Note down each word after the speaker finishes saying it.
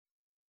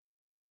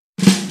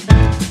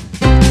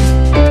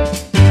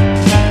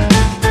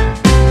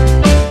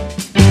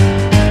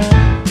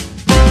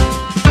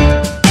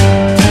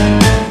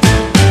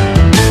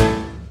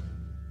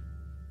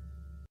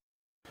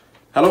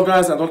Hello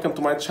guys and welcome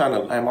to my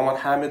channel. I am Omar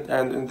Hamid,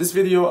 and in this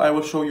video I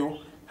will show you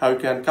how you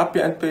can copy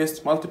and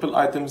paste multiple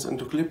items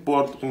into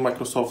Clipboard in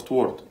Microsoft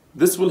Word.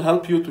 This will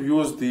help you to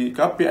use the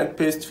copy and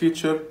paste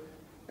feature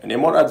in a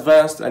more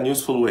advanced and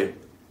useful way.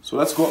 So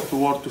let's go to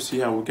Word to see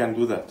how we can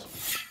do that.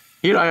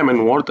 Here I am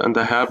in Word and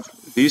I have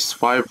these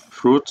 5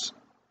 fruits,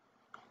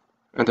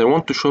 and I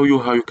want to show you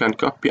how you can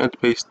copy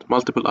and paste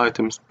multiple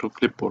items to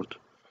Clipboard.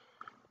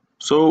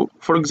 So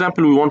for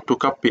example, we want to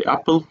copy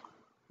apple.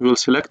 We will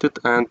select it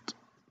and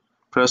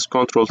press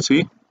Ctrl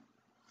C.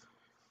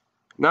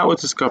 Now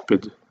it is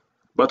copied.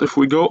 But if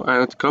we go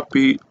and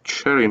copy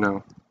cherry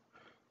now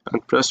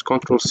and press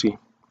Ctrl C,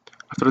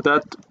 after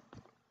that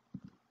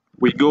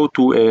we go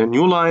to a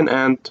new line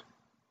and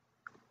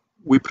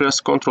we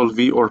press Ctrl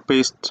V or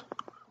paste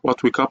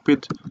what we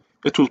copied.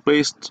 It will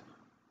paste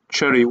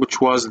cherry, which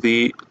was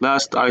the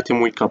last item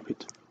we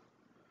copied.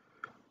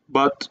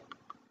 But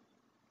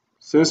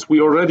since we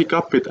already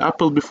copied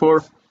apple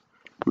before,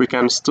 we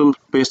can still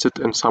paste it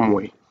in some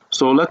way.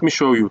 So let me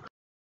show you.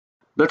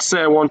 Let's say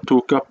I want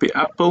to copy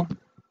apple,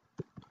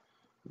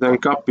 then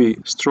copy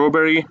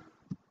strawberry,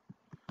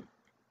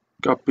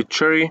 copy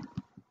cherry,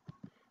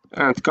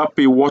 and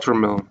copy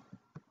watermelon.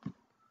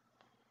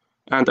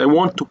 And I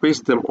want to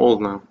paste them all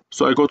now.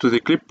 So I go to the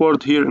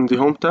clipboard here in the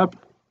home tab,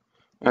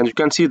 and you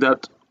can see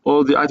that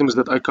all the items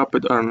that I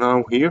copied are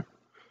now here.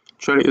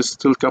 Cherry is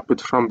still copied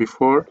from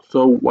before.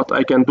 So what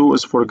I can do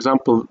is, for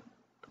example,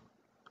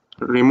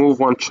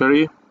 remove one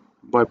cherry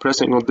by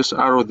pressing on this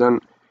arrow, then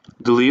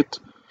delete,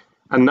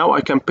 and now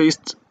I can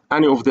paste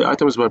any of the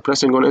items by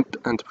pressing on it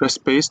and press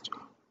paste.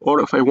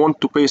 Or if I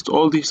want to paste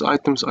all these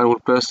items, I will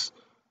press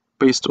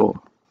paste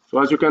all. So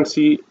as you can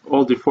see,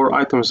 all the 4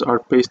 items are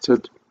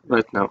pasted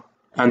right now,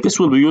 and this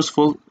will be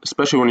useful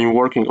especially when you're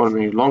working on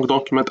a long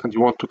document and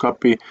you want to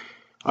copy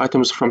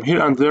items from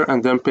here and there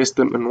and then paste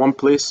them in one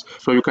place.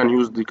 So you can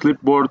use the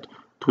clipboard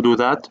to do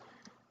that.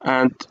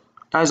 And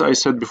as I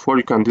said before,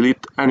 you can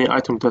delete any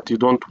item that you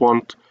don't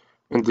want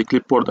in the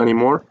clipboard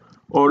anymore.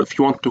 Or if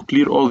you want to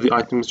clear all the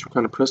items, you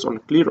can press on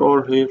clear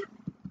all here,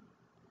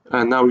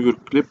 and now your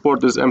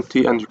clipboard is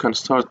empty and you can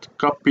start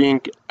copying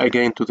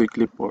again to the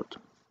clipboard.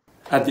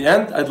 At the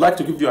end, I'd like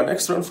to give you an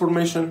extra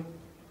information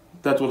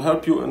that will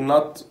help you in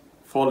not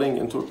falling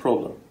into a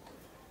problem.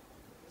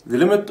 The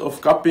limit of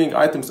copying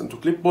items into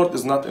Clipboard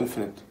is not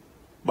infinite,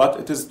 but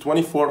it is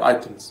 24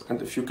 items,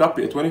 and if you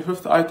copy a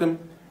 25th item,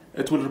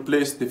 it will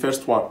replace the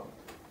first one.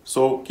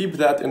 So keep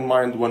that in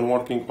mind when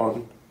working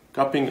on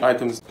copying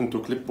items into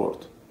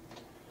Clipboard.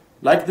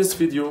 Like this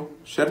video,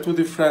 share it with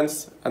your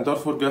friends, and don't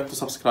forget to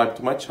subscribe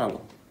to my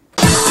channel.